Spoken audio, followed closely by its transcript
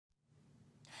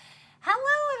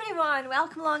everyone,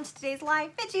 welcome along to today's live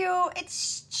video.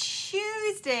 It's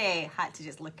Tuesday. Had to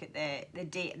just look at the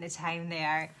date and the time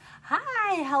there.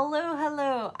 Hi,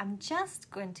 hello. I'm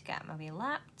just going to get my wee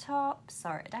laptop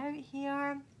sorted out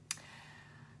here.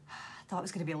 Thought it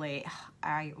was going to be late.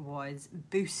 I was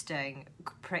boosting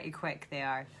pretty quick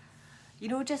there. You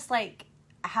know, just like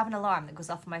I have an alarm that goes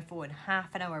off on my phone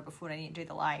half an hour before I need to do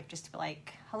the live, just to be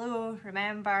like, hello,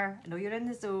 remember, I know you're in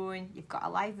the zone, you've got a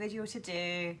live video to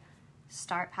do,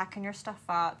 start packing your stuff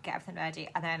up, get everything ready,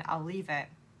 and then I'll leave it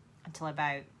until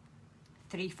about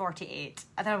 3:48,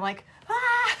 and then I'm like,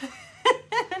 ah!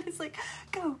 And it's like,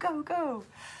 go.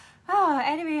 Oh,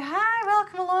 anyway, hi,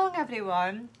 welcome along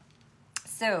everyone.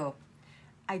 So,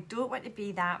 I don't want to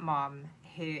be that mum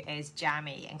who is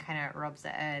jammy and kind of rubs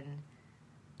it in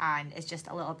and is just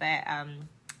a little bit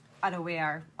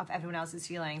unaware of everyone else's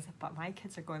feelings, but my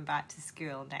kids are going back to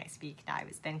school next week now.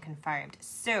 It's been confirmed.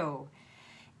 So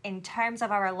in terms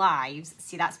of our lives,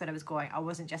 see, that's where I was going. I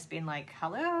wasn't just being like,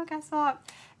 hello, guess what?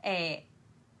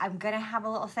 I'm gonna have a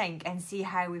little think and see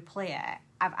how we play it.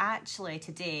 I've actually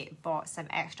today bought some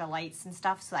extra lights and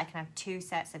stuff so that I can have 2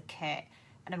 sets of kit,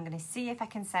 and I'm gonna see if I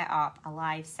can set up a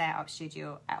live setup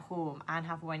studio at home and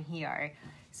have one here,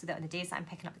 so that on the days that I'm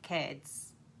picking up the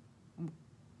kids,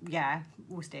 yeah,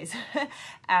 most days,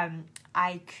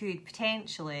 I could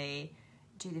potentially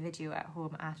do the video at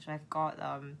home after I've got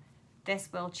them. This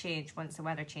will change once the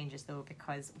weather changes though,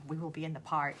 because we will be in the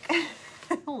park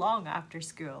long after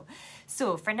school.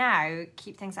 So for now,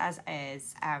 keep things as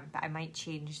is, but I might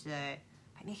change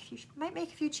might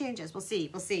make a few changes. We'll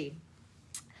see.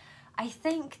 I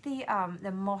think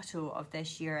the motto of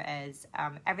this year is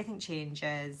everything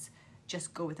changes,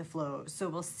 just go with the flow. So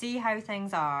we'll see how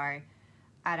things are.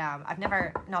 And I've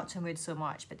never knocked on wood so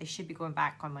much, but they should be going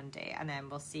back on Monday, and then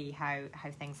we'll see how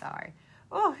things are.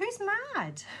 Oh, who's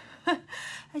mad?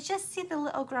 I just see the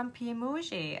little grumpy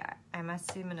emoji. I'm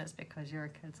assuming it's because your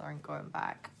kids aren't going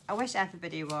back. I wish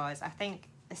everybody was. I think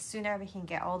the sooner we can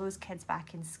get all those kids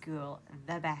back in school,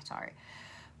 the better.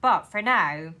 But for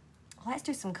now, let's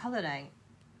do some colouring.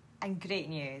 And great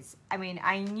news. I mean,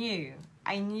 I knew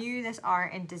this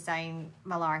art and design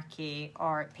malarkey,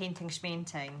 or painting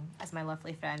schmainting, as my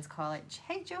lovely friends call it.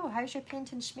 Hey Joe, how's your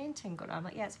painting schmainting going on? I'm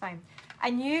like, yeah, it's fine.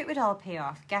 I knew it would all pay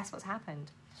off. Guess what's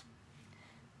happened?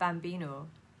 Bambino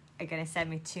are going to send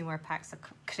me 2 more packs of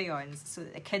crayons so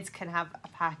that the kids can have a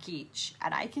pack each,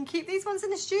 and I can keep these ones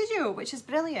in the studio, which is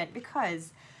brilliant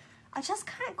because I just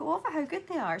can't go over how good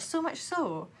they are. So much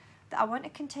so that I want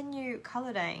to continue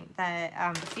colouring the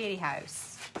fairy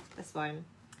house, this one,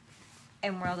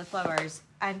 in World of Flowers,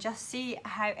 and just see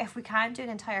if we can do an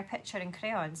entire picture in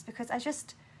crayons, because I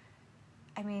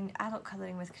mean, adult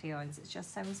colouring with crayons, it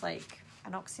just sounds like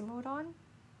an oxymoron,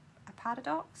 a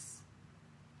paradox,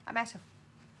 a metaphor,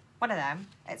 one of them.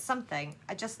 It's something.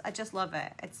 I just love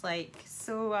it. It's like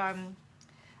so, I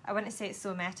wouldn't say it's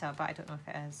so meta, but I don't know if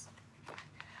it is.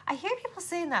 I hear people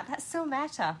saying that's so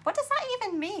meta. What does that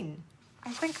even mean?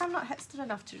 I think I'm not hipster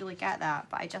enough to really get that,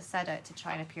 but I just said it to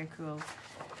try and appear cool.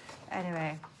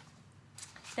 Anyway,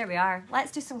 there we are.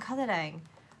 Let's do some colouring.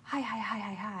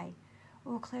 Hi.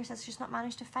 Oh, Claire says she's not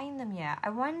managed to find them yet. I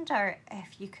wonder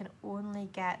if you can only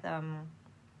get them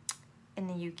in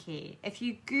the UK. If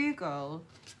you Google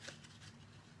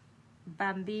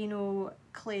Bambino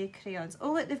CLAY crayons.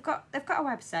 Oh look, they've got a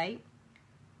website.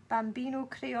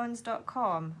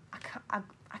 BambinoCrayons.com. I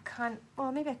can't.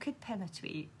 Well, maybe I could pin a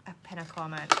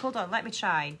comment. Hold on, let me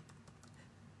try.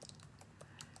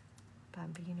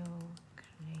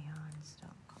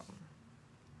 BambinoCrayons.com.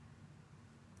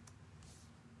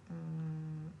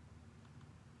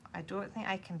 I don't think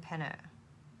I can pin it.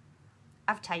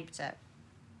 I've typed it.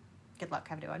 Good luck,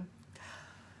 everyone.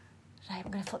 Right,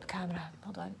 I'm gonna flip the camera.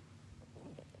 Hold on.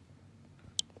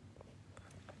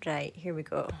 Right, here we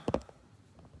go.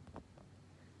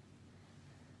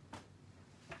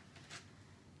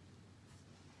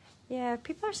 Yeah,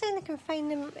 people are saying they can find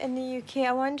them in the UK.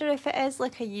 I wonder if it is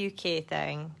like a UK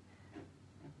thing.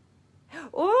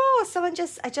 Oh, I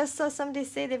just saw somebody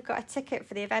say they've got a ticket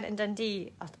for the event in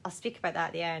Dundee. I'll speak about that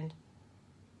at the end.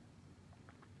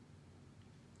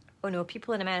 Oh no,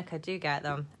 people in America do get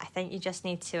them. I think you just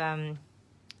need to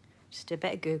just do a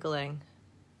bit of Googling.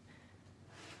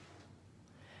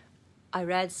 I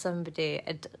read somebody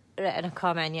had written a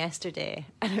comment yesterday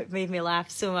and it made me laugh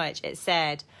so much. It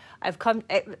said,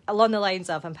 along the lines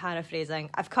of, I'm paraphrasing,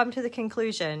 I've come to the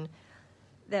conclusion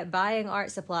that buying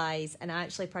art supplies and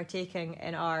actually partaking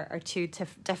in art are 2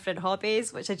 different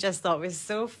hobbies, which I just thought was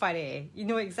so funny. You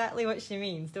know exactly what she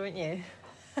means, don't you?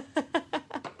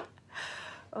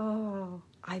 Oh,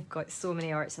 I've got so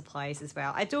many art supplies as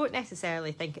well. I don't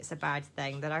necessarily think it's a bad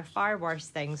thing. There are far worse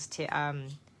things to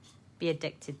be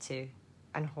addicted to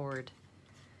and hoard.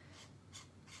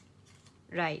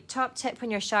 Right, top tip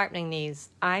when you're sharpening these.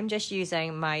 I'm just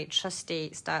using my trusty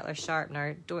Styler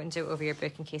sharpener. Don't do it over your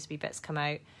book in case wee bits come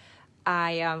out.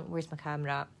 Where's my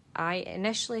camera? I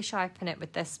initially sharpen it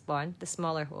with this one, the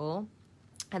smaller hole,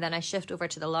 and then I shift over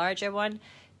to the larger one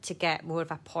to get more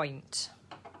of a point.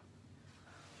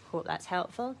 Hope that's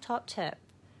helpful. Top tip.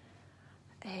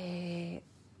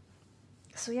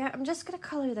 So yeah, I'm just going to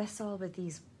colour this all with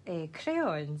these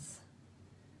crayons.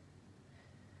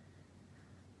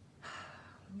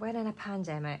 When in a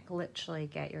pandemic, literally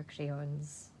get your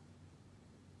crayons.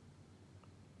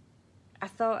 I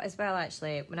thought as well,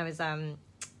 actually, when I was at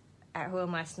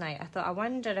home last night, I thought, I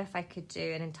wonder if I could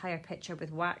do an entire picture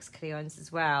with wax crayons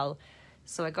as well.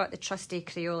 So I got the trusty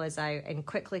Crayolas out and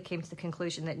quickly came to the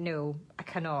conclusion that no, I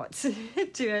cannot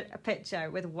do a picture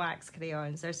with wax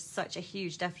crayons. There's such a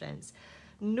huge difference.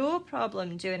 No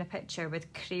problem doing a picture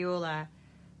with Crayola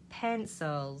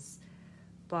pencils,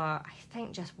 but I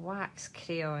think just wax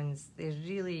crayons, they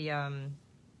really, I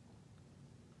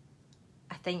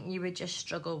think you would just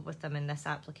struggle with them in this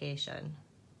application.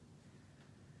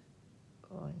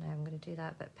 Oh, now I'm going to do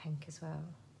that bit pink as well.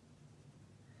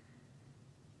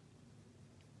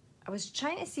 I was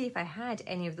trying to see if I had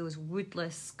any of those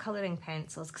woodless colouring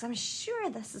pencils, because I'm sure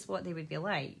this is what they would be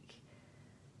like.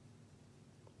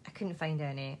 I couldn't find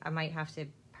any. I might have to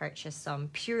purchase some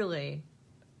purely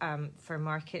for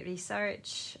market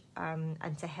research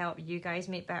and to help you guys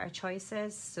make better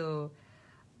choices. So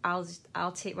I'll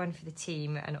take one for the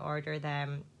team and order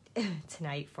them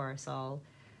tonight for us all,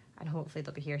 and hopefully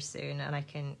they'll be here soon and I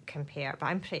can compare. But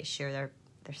I'm pretty sure they're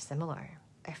similar,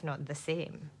 if not the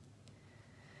same.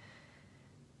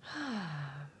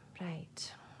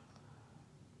 Right.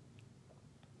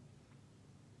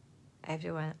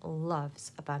 Everyone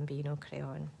loves a Bambino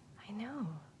crayon. I know.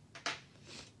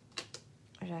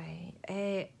 Right.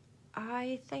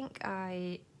 I think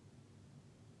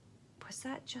was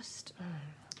that just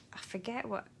I forget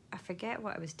what I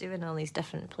was doing all these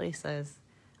different places.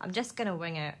 I'm just gonna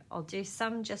wing it. I'll do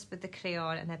some just with the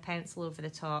crayon and a pencil over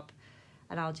the top,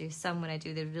 and I'll do some when I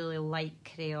do the really light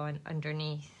crayon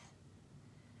underneath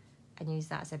and use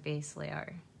that as a base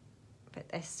layer. But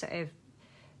this sort of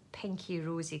pinky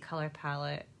rosy colour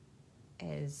palette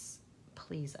is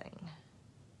pleasing.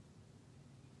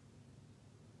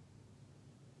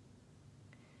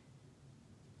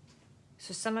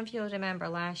 So some of you will remember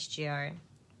last year,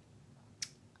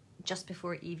 just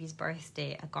before Evie's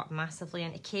birthday, I got massively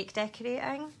into cake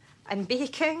decorating and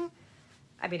baking.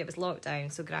 I mean, it was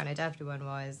lockdown, so granted, everyone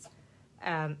was.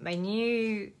 My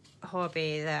new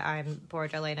hobby that I'm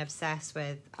borderline obsessed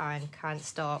with and can't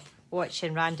stop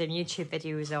watching random YouTube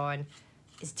videos on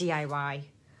is DIY.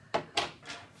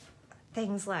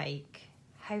 Things like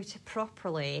how to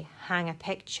properly hang a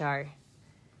picture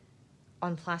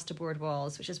on plasterboard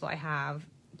walls, which is what I have.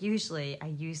 Usually I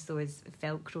use those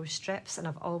Velcro strips, and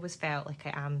I've always felt like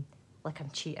I'm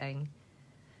cheating.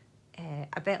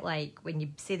 A bit like when you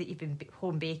say that you've been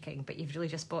home baking, but you've really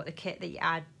just bought the kit that you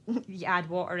add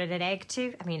water and an egg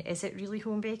to. I mean, is it really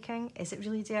home baking? Is it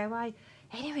really DIY?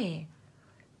 Anyway,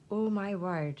 oh my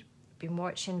word, been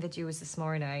watching videos this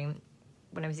morning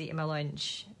when I was eating my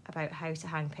lunch about how to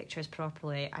hang pictures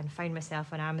properly, and found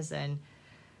myself on Amazon.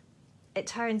 It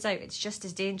turns out it's just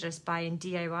as dangerous buying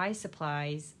DIY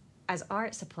supplies as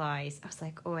art supplies. I was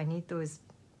like, oh, I need those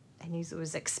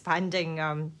expanding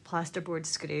plasterboard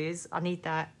screws. I need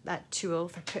that tool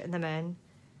for putting them in.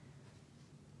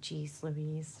 Jeez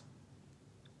Louise.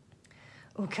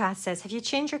 Oh, Kath says, have you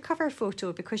changed your cover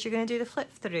photo because you're going to do the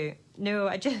flip through? No,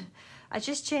 I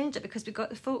just changed it because we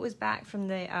got the photos back from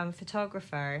the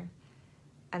photographer,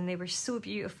 and they were so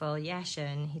beautiful.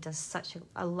 Yeshin, he does such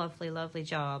a lovely, lovely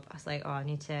job. I was like, oh, I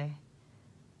need to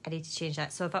change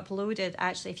that. So I've uploaded,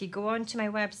 actually, if you go onto my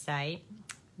website,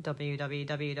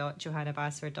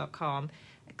 www.johannabassford.com,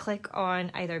 click on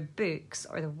either books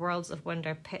or the Worlds of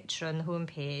Wonder picture on the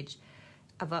homepage.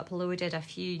 I've uploaded a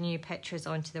few new pictures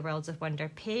onto the Worlds of Wonder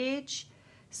page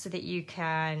so that you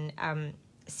can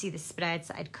see the spreads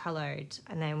that I'd coloured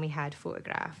and then we had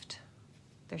photographed.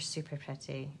 They're super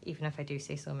pretty, even if I do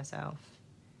say so myself.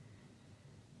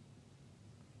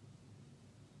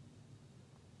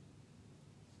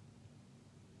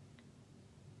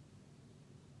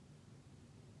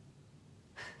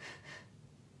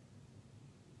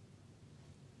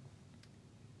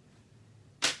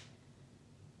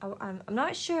 Oh, I'm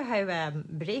not sure how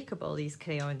breakable these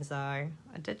crayons are.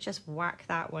 I did just whack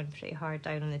that one pretty hard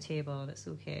down on the table, and it's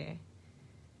okay.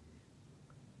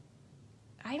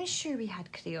 I'm sure we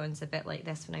had crayons a bit like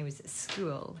this when I was at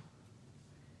school.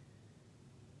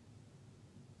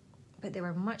 But they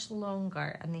were much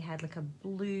longer and they had like a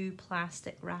blue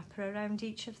plastic wrapper around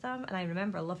each of them. And I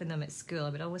remember loving them at school. I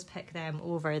would always pick them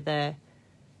over the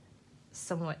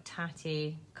somewhat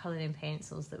tatty colouring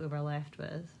pencils that we were left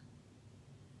with.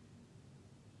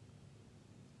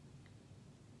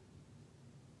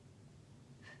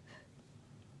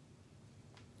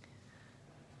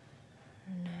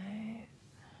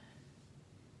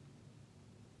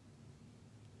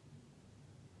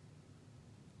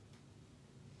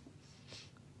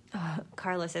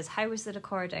 Carla says, how was the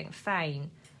recording? Fine.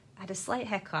 I had a slight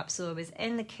hiccup, so I was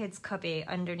in the kids' cubby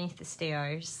underneath the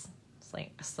stairs. It's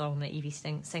like a song that Evie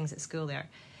sings at school there.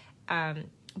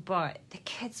 But the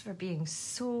kids were being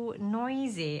so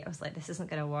noisy. I was like, this isn't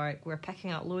going to work. We're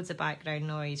picking up loads of background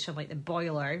noise from like the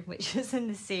boiler, which is in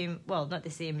the same, well, not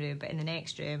the same room, but in the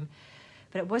next room.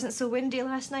 But it wasn't so windy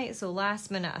last night, so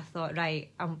last minute I thought, right,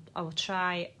 I'll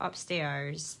try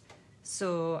upstairs.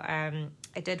 So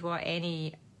I did what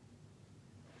any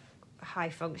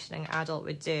high-functioning adult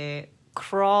would do,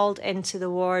 crawled into the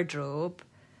wardrobe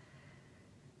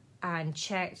and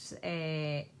checked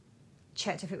if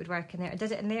it would work in there. I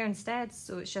did it in there instead,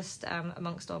 so it's just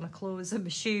amongst all my clothes and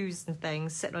my shoes and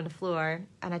things sitting on the floor,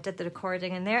 and I did the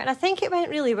recording in there, and I think it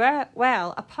went really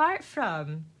well, apart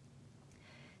from,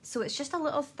 so it's just a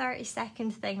little 30-second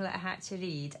thing that I had to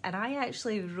read, and I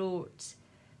actually wrote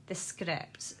the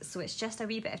script, so it's just a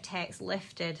wee bit of text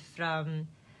lifted from,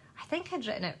 I think I'd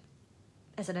written it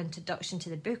as an introduction to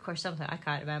the book or something, I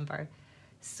can't remember.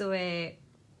 So I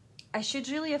should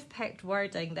really have picked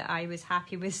wording that I was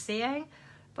happy with saying,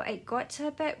 but it got to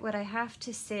a bit where I have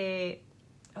to say,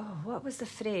 oh, what was the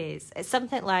phrase? It's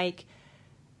something like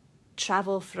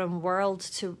travel from world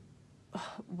to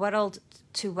world.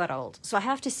 So I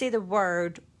have to say the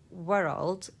word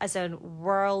world as in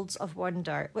worlds of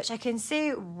wonder, which I can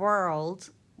say world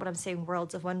when I'm saying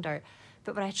worlds of wonder,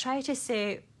 but when I try to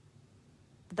say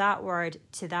that word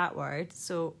to that word,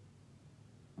 so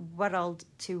world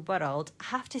to world, I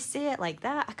have to say it like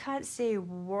that. I can't say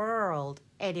world.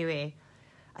 Anyway,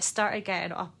 I started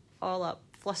getting all up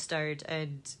flustered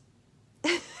and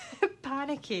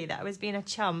panicky that I was being a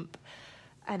chump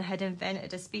and had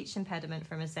invented a speech impediment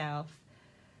for myself,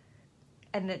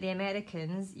 and that the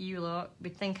Americans, you lot,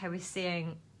 would think I was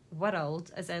saying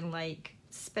world as in like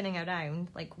spinning around,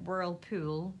 like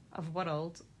whirlpool of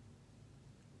world.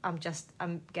 I'm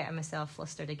getting myself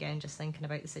flustered again just thinking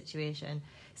about the situation.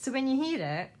 So when you hear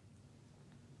it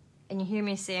and you hear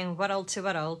me saying world to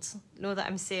world, know that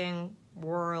I'm saying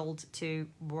world to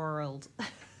world.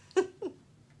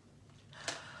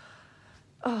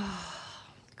 Oh,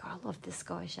 God, I love the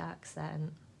Scottish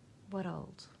accent.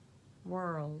 World.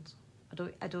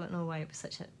 I don't know why it was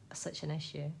such an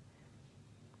issue.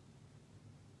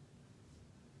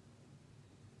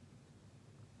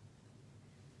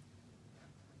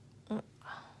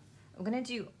 I'm going to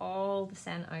do all the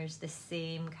centres the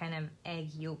same kind of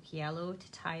egg yolk yellow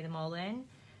to tie them all in.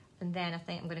 And then I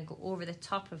think I'm going to go over the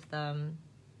top of them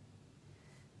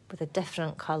with a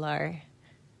different colour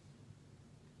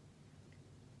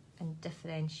and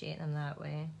differentiate them that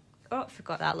way. Oh, I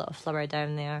forgot that little flower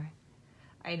down there.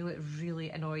 I know it really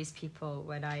annoys people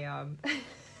when I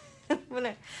when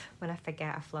I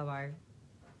forget a flower.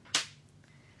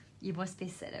 You must be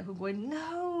sitting at home going,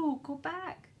 no, go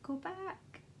back.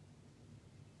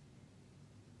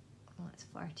 Oh, it's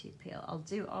far too pale. I'll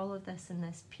do all of this in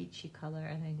this peachy colour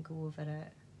and then go over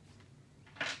it.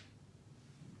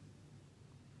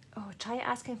 Oh, try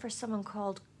asking for someone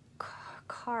called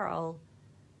Carl,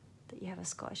 that you have a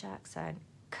Scottish accent.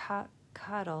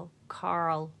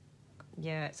 Carl.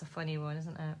 Yeah, it's a funny one,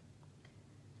 isn't it?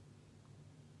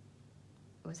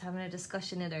 I was having a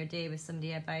discussion the other day with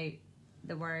somebody about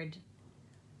the word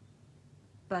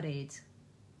buried,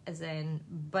 as in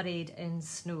buried in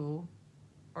snow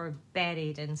or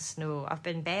buried in snow. I've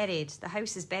been buried. The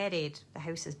house is buried. The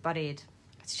house is buried.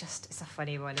 It's a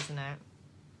funny one, isn't it?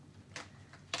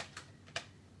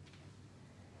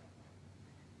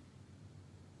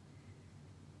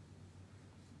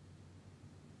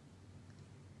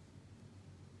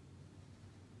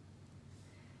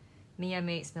 Mia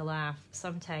makes me laugh.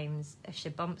 Sometimes if she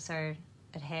bumps her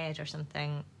head or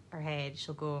something,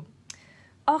 she'll go,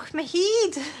 "Och, my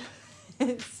head!"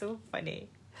 It's so funny.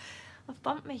 I've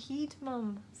bumped my head,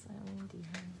 Mum.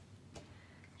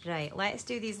 Right, let's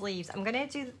do these leaves. I'm going to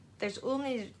do, there's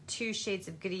only 2 shades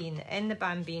of green in the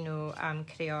Bambino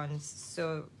crayons,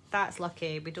 so that's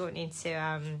lucky. We don't need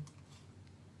to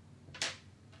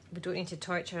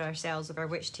torture ourselves over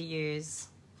which to use.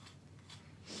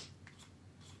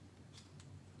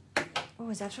 Oh,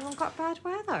 has everyone got bad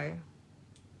weather?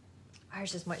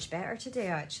 Ours is much better today,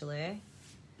 actually.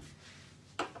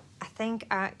 I think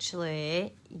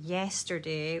actually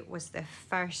yesterday was the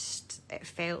first, it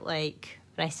felt like,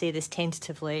 when I say this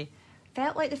tentatively,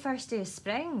 felt like the first day of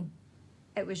spring.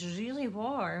 It was really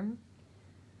warm.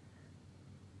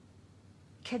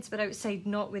 Kids were outside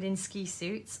not wearing ski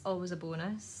suits, always a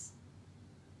bonus.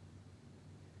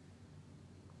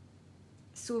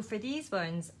 So for these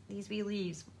ones, these wee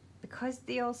leaves, because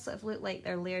they all sort of look like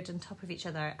they're layered on top of each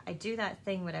other, I do that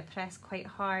thing where I press quite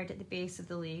hard at the base of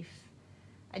the leaf.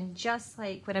 And just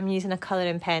like when I'm using a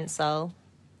colouring pencil,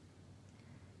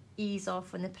 ease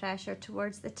off on the pressure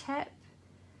towards the tip.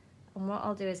 And what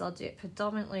I'll do is I'll do it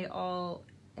predominantly all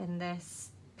in this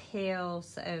pale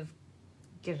sort of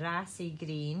grassy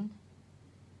green.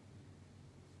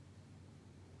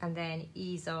 And then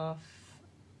ease off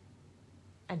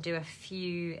and do a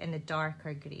few in the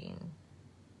darker green.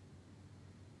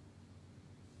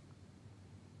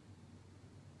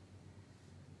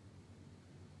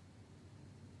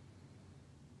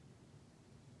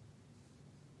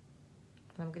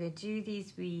 And I'm going to do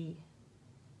these wee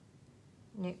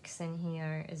nooks in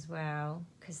here as well,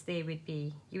 because they would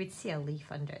be, you would see a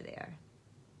leaf under there.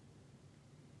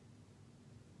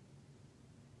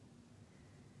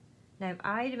 Now,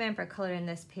 I remember colouring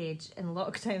this page in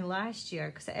lockdown last year,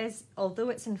 because it is, although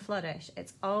it's in Flourish,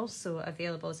 it's also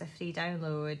available as a free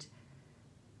download.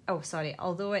 Oh, sorry,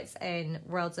 although it's in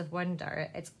Worlds of Wonder,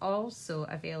 it's also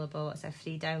available as a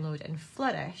free download in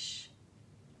Flourish,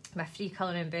 my free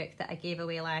colouring book that I gave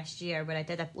away last year, where I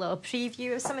did a little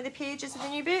preview of some of the pages of the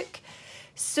new book.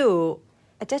 So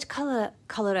I did colour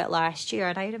it last year,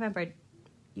 and I remember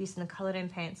using the colouring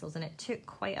pencils, and it took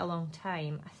quite a long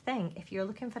time. I think if you're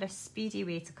looking for a speedy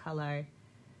way to colour,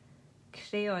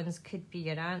 crayons could be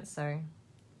your answer.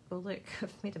 Oh look,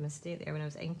 I've made a mistake there when I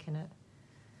was inking it.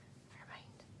 Never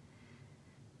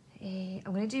mind.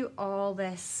 I'm going to do all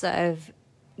this sort of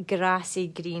grassy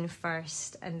green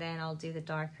first, and then I'll do the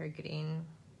darker green.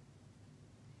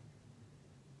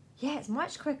 Yeah, it's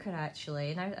much quicker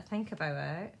actually, now that I think about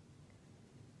it.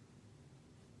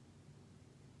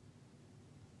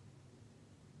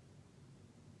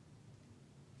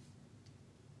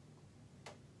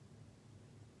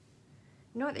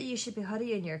 Not that you should be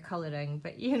hurrying your colouring,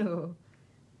 but you know,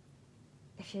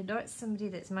 if you're not somebody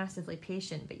that's massively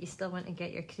patient but you still want to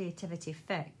get your creativity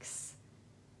fix,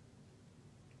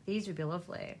 these would be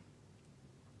lovely.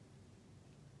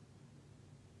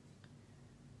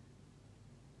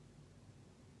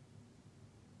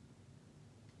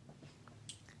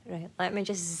 Right, let me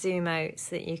just zoom out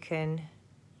so that you can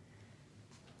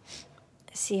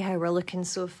see how we're looking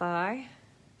so far.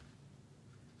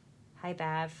 Hi,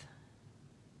 Bev.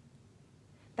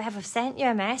 Bev, I've sent you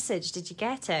a message. Did you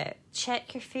get it?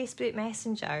 Check your Facebook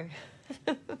Messenger.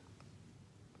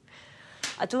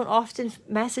 I don't often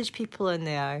message people in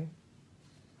there,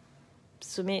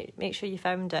 so make sure you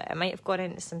found it. It might have gone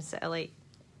into some sort of like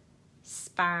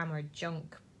spam or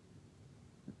junk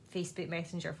Facebook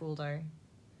Messenger folder.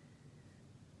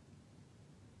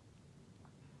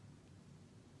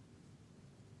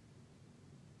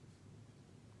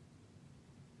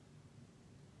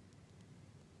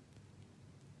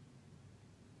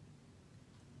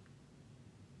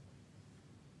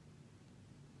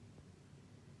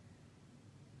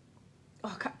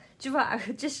 Oh, do you know what?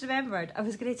 I just remembered. I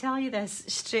was going to tell you this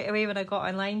straight away when I got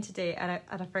online today, and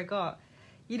I forgot.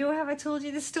 You know how I told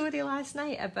you the story last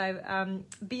night about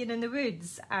being in the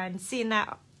woods and seeing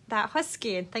that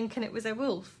husky and thinking it was a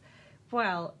wolf?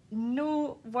 Well,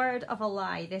 no word of a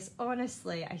lie. This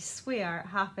honestly, I swear,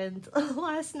 happened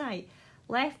last night.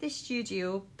 Left the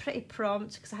studio pretty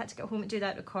prompt because I had to get home and do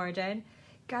that recording.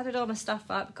 Gathered all my stuff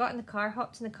up, got in the car,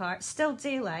 hopped in the car. Still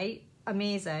daylight,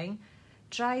 amazing.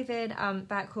 Driving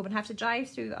back home, and have to drive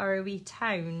through our wee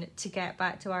town to get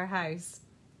back to our house.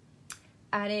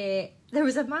 And there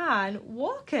was a man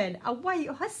walking a white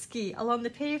husky along the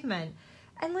pavement.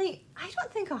 And like, I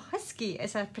don't think a husky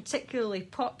is a particularly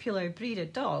popular breed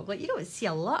of dog. Like, you don't see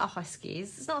a lot of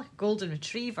huskies. It's not like a golden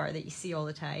retriever that you see all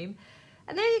the time.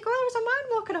 And there you go, there was a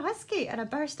man walking a husky, and I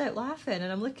burst out laughing,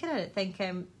 and I'm looking at it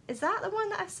thinking, is that the one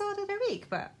that I saw the other week?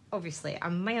 But obviously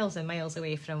I'm miles and miles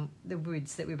away from the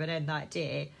woods that we were in that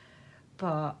day.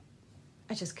 But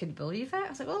I just couldn't believe it. I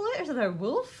was like, oh look, there's another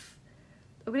wolf.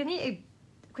 We need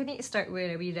to start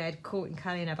wearing a wee red coat and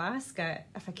carrying a basket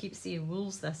if I keep seeing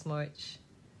wolves this much.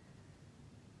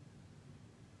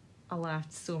 I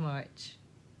laughed so much.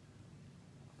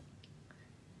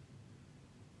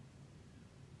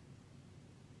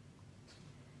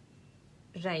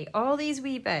 Right, all these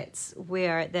wee bits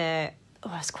where the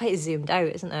oh, it's quite zoomed out,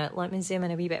 isn't it? Let me zoom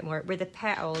in a wee bit more. Where the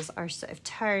petals are sort of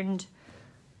turned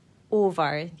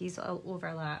over, these little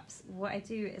overlaps. What I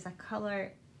do is I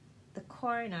colour the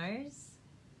corners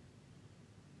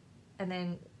and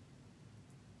then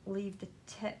leave the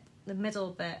tip, the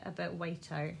middle bit, a bit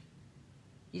whiter.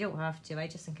 You don't have to, I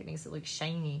just think it makes it look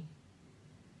shiny.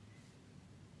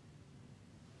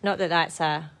 Not that that's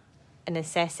a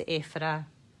necessity for a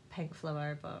pink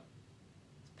flower, but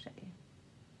it's pretty.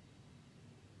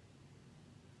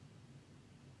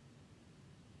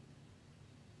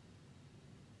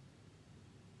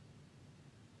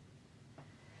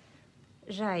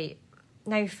 Right,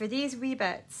 now for these wee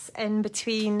bits in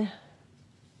between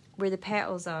where the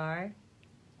petals are,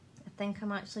 I think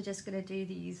I'm actually just going to do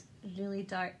these really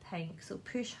dark pink. So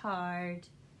push hard,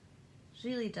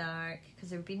 really dark, because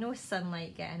there would be no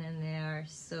sunlight getting in there,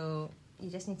 so you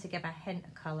just need to give a hint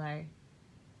of colour.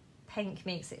 Pink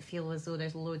makes it feel as though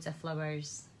there's loads of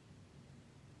flowers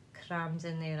crammed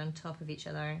in there on top of each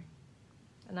other.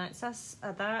 And that's us,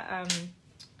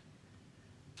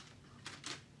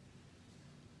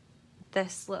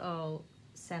 this little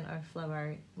centre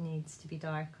flower needs to be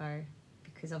darker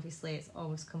because obviously it's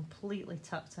almost completely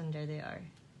tucked under there.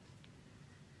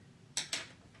 I'll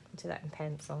do that in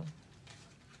pencil.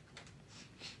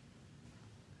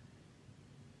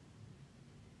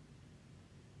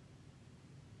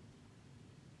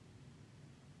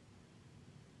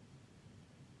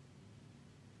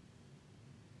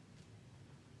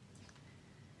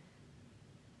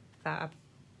 Fab.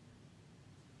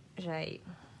 Right.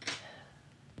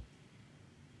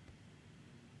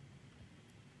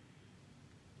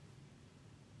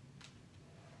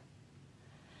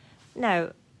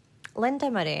 Now, Linda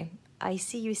Murray, I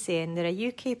see you saying they're a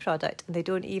UK product and they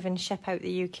don't even ship out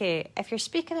the UK. If you're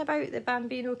speaking about the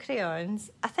Bambino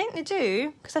crayons, I think they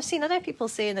do, because I've seen other people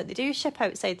saying that they do ship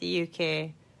outside the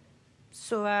UK.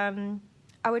 So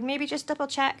I would maybe just double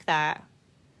check that.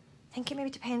 I think it maybe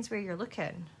depends where you're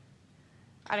looking.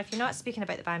 And if you're not speaking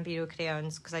about the Bambino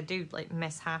crayons, because I do like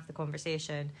miss half the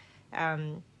conversation,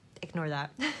 ignore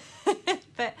that.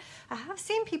 But I have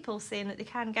seen people saying that they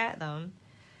can get them.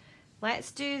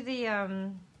 Let's do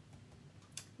the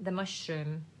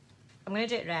mushroom. I'm going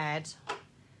to do it red.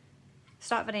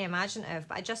 It's not very imaginative,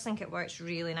 but I just think it works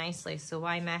really nicely. So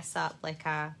why mess up like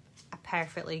a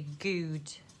perfectly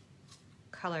good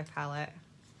colour palette?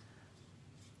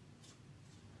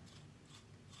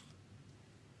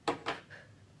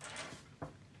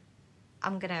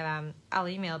 I'm gonna I'll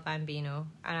email Bambino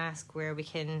and ask where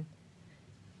people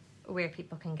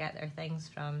can get their things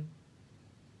from.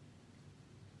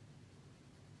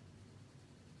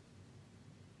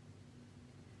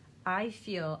 I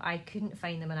feel I couldn't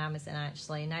find them on Amazon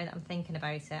actually. Now that I'm thinking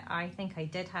about it, I think I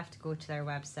did have to go to their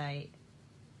website.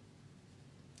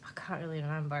 I can't really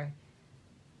remember.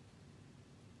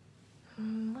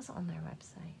 Was it on their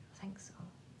website? I think so.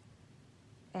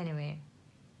 Anyway,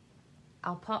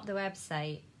 I'll pop the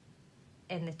website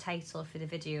in the title for the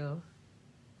video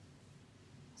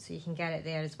so you can get it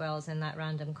there as well as in that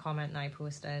random comment that I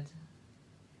posted.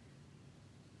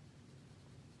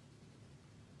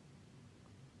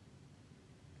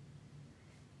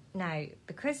 Now,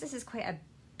 because this is quite a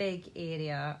big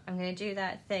area, I'm going to do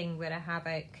that thing where I have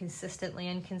it consistently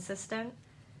inconsistent.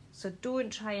 So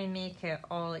don't try and make it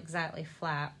all exactly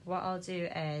flat. What I'll do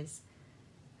is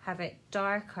have it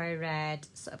darker red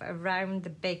sort of around the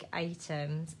big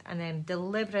items and then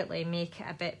deliberately make it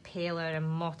a bit paler and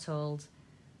mottled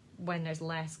when there's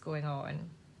less going on.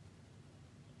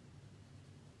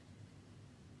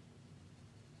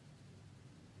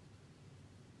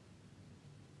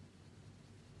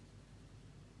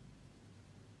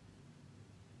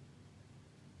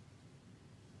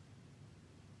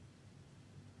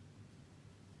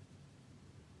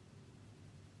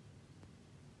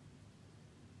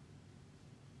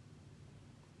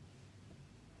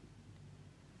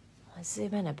 I'll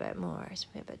zoom in a bit more, it's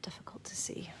a bit difficult to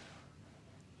see.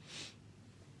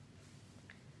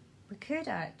 We could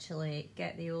actually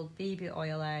get the old baby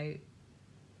oil out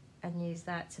and use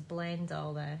that to blend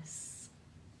all this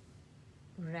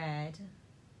red.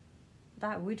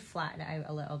 That would flatten it out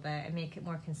a little bit and make it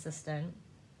more consistent.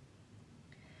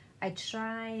 I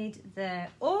tried the,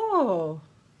 oh!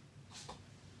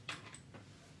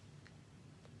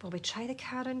 Will we try the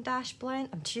Caran d'Ache blend?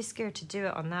 I'm too scared to do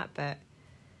it on that bit.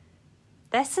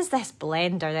 This is this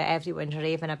blender that everyone's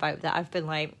raving about that I've been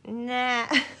like, nah,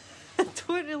 I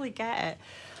don't really get it.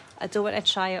 I don't want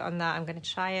to try it on that. I'm going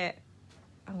to try it.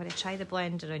 I'm going to try the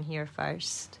blender on here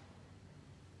first,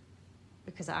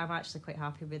 because I'm actually quite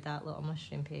happy with that little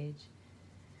mushroom page.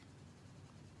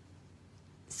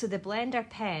 So the blender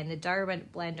pen, the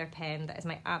Derwent blender pen, that is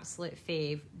my absolute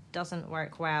fave, doesn't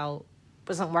work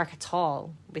at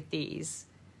all with these.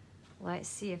 Let's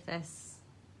see if this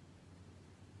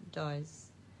does.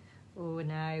 Oh,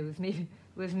 now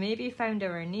we've maybe found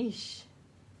our niche.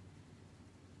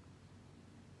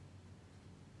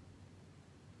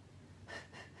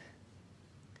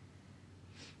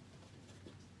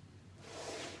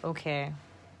 Okay,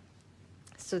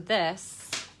 so this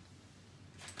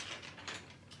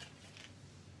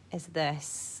is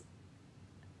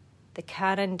the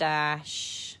Caran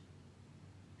d'Ache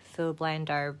Full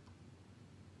Blender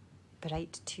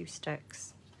Bright 2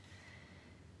 Sticks.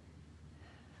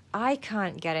 I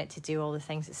can't get it to do all the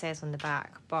things it says on the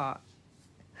back, but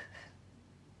I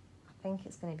think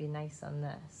it's going to be nice on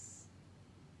this.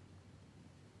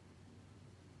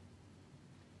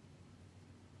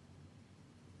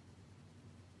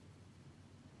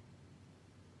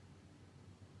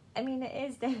 I mean, it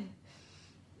is the...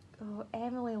 Oh,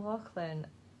 Emily Loughlin.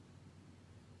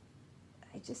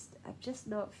 I'm just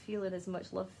not feeling as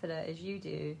much love for it as you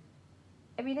do.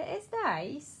 I mean, it is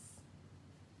nice.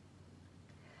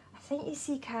 I think you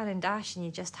see Caran d'Ache and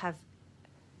you just have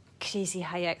crazy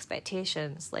high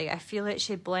expectations. Like, I feel it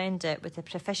should blend it with the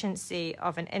proficiency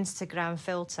of an Instagram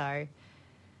filter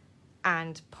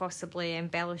and possibly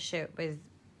embellish it with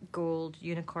gold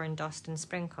unicorn dust and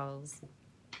sprinkles.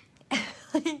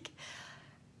 Like,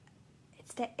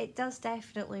 it does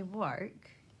definitely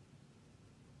work.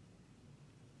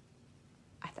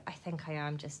 I think I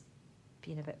am just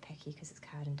being a bit picky because it's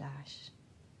Caran d'Ache.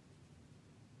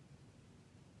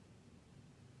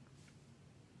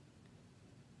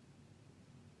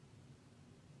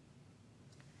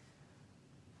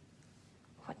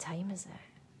 What time is it?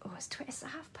 Oh, it's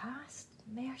 1:30.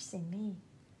 Mercy me.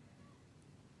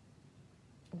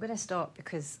 I'm going to stop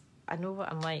because I know what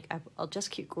I'm like. I'll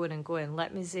just keep going and going.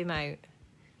 Let me zoom out.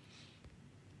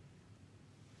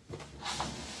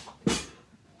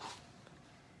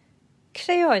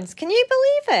 Crayons. Can you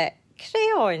believe it?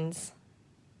 Crayons.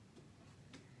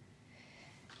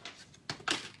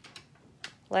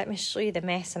 Let me show you the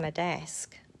mess on my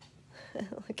desk.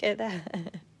 Look at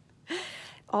that.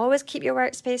 Always keep your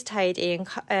workspace tidy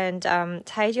and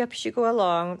tidy up as you go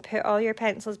along. Put all your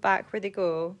pencils back where they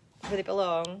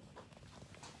belong.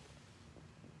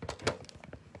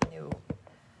 No.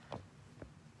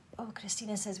 Oh,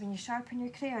 Christina says, when you sharpen your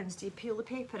crayons, do you peel the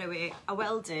paper away? I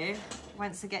will do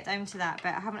once I get down to that,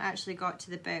 but I haven't actually got to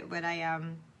the bit where I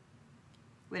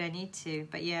need to.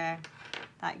 But yeah,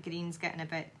 that green's getting a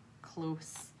bit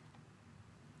close.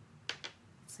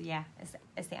 So yeah,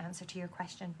 is the answer to your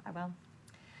question. I will.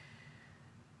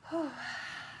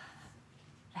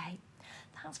 Right,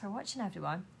 thanks for watching,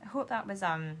 everyone. I hope that was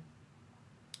fun.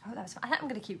 I think I'm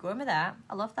going to keep going with that.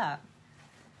 I love that.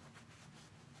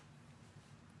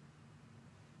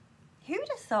 Who would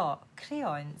have thought?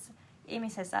 Crayons. Amy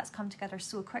says that's come together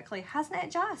so quickly. Hasn't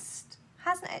it just?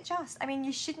 I mean,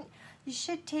 you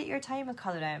should take your time with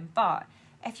colouring, but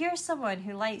if you're someone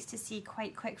who likes to see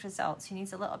quite quick results, who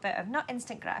needs a little bit of, not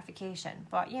instant gratification,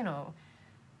 but you know,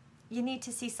 you need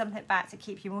to see something back to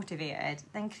keep you motivated,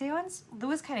 then crayons,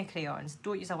 those kind of crayons,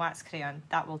 don't use a wax crayon,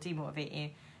 that will demotivate you.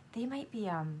 They might be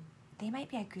a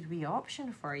good wee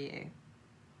option for you,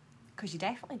 because you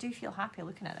definitely do feel happy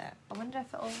looking at it. I wonder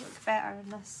if it'll look better in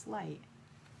this light.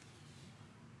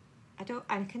 I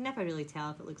can never really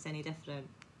tell if it looks any different.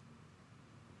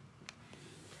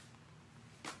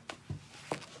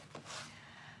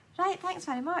 Right, thanks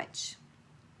very much.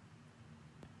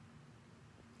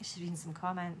 I should read some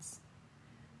comments.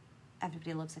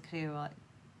 Everybody loves a Crayola.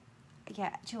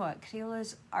 Yeah, do you know what?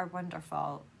 Crayolas are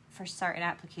wonderful for certain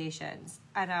applications,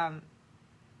 and I'm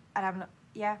not,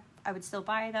 yeah, I would still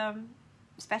buy them,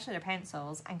 especially their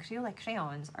pencils, and Crayola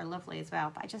crayons are lovely as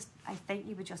well, but I think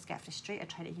you would just get frustrated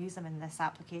trying to use them in this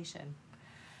application.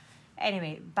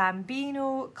 Anyway,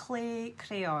 Bambino CLAY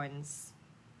crayons.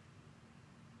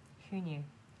 Who knew?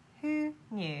 Who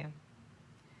knew?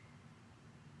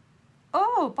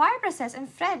 Oh, Barbara says in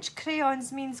French,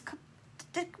 crayons means...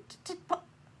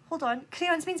 Hold on,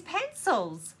 crayons means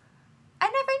pencils. I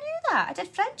never knew that. I did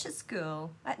French at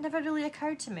school. That never really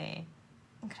occurred to me.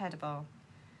 Incredible.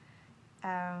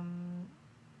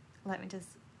 Let me just...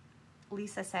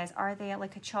 Lisa says, are they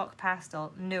like a chalk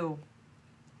pastel? No.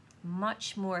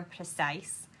 Much more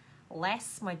precise, less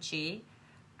smudgy,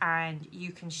 and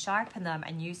you can sharpen them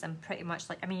and use them pretty much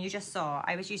like... I mean, you just saw,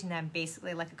 I was using them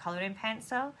basically like a colouring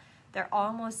pencil. They're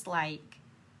almost like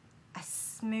a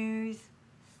smooth,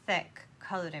 thick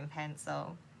colouring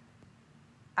pencil,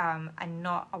 and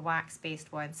not a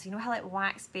wax-based one. So you know how like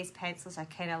wax-based pencils are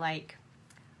kind of like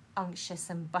unctuous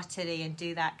and buttery and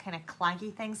do that kind of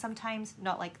claggy thing sometimes.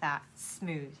 Not like that.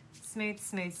 Smooth. Smooth,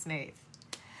 smooth, smooth.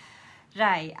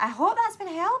 Right, I hope that's been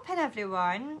helping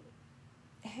everyone.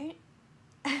 Who?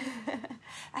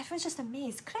 Everyone's just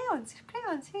amazed. Crayons,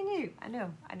 crayons, who knew? I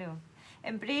know, I know.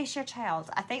 Embrace your child.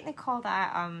 I think they call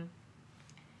that,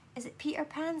 is it Peter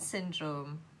Pan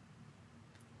syndrome?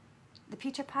 The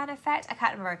Peter Pan effect? I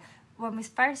can't remember. When we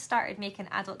first started making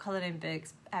adult colouring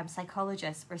books,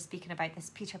 psychologists were speaking about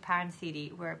this Peter Pan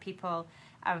theory where people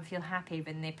feel happy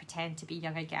when they pretend to be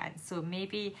young again. So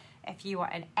maybe if you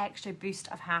want an extra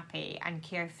boost of happy and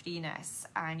carefreeness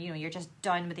and, you know, you're just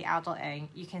done with the adulting,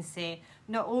 you can say,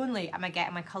 not only am I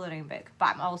getting my colouring book, but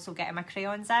I'm also getting my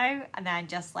crayons out, and then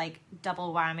just like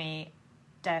double whammy,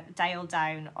 dial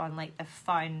down on like the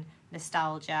fun,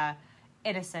 nostalgia,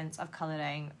 innocence of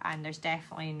colouring, and there's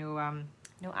definitely no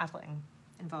adulting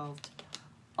involved.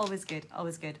 Always good,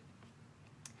 always good.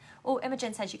 Oh,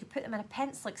 Imogen says you could put them in a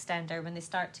pencil extender when they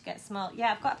start to get small.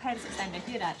 Yeah, I've got a pencil extender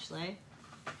here actually.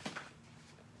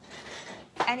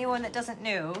 Anyone that doesn't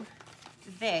know,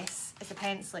 this is a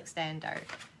pencil extender.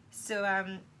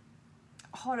 So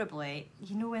horribly,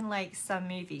 you know, in like some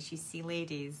movies you see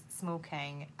ladies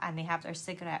smoking and they have their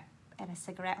cigarette in a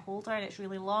cigarette holder and it's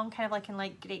really long, kind of like in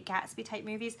like Great Gatsby type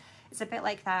movies. It's a bit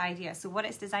like that idea. So what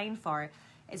it's designed for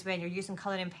is when you're using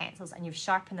colouring pencils and you've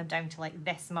sharpened them down to like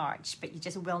this much, but you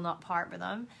just will not part with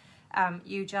them.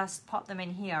 You just pop them in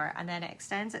here and then it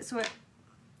extends it. So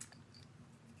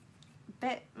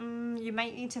you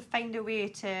might need to find a way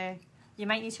to, you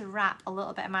might need to wrap a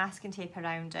little bit of masking tape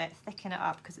around it, thicken it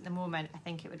up, because at the moment I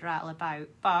think it would rattle about,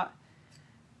 but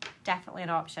definitely an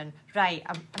option. Right,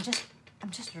 I'm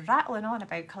just rattling on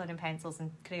about colouring pencils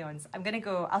and crayons. I'm gonna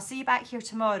go. I'll see you back here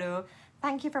tomorrow.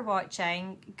 Thank you for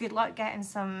watching. Good luck getting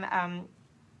some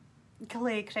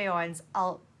clay crayons.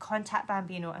 I'll contact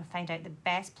Bambino and find out the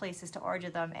best places to order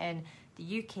them in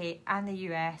the UK and the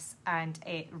US and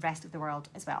rest of the world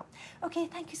as well. Okay,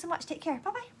 thank you so much. Take care.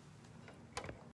 Bye-bye.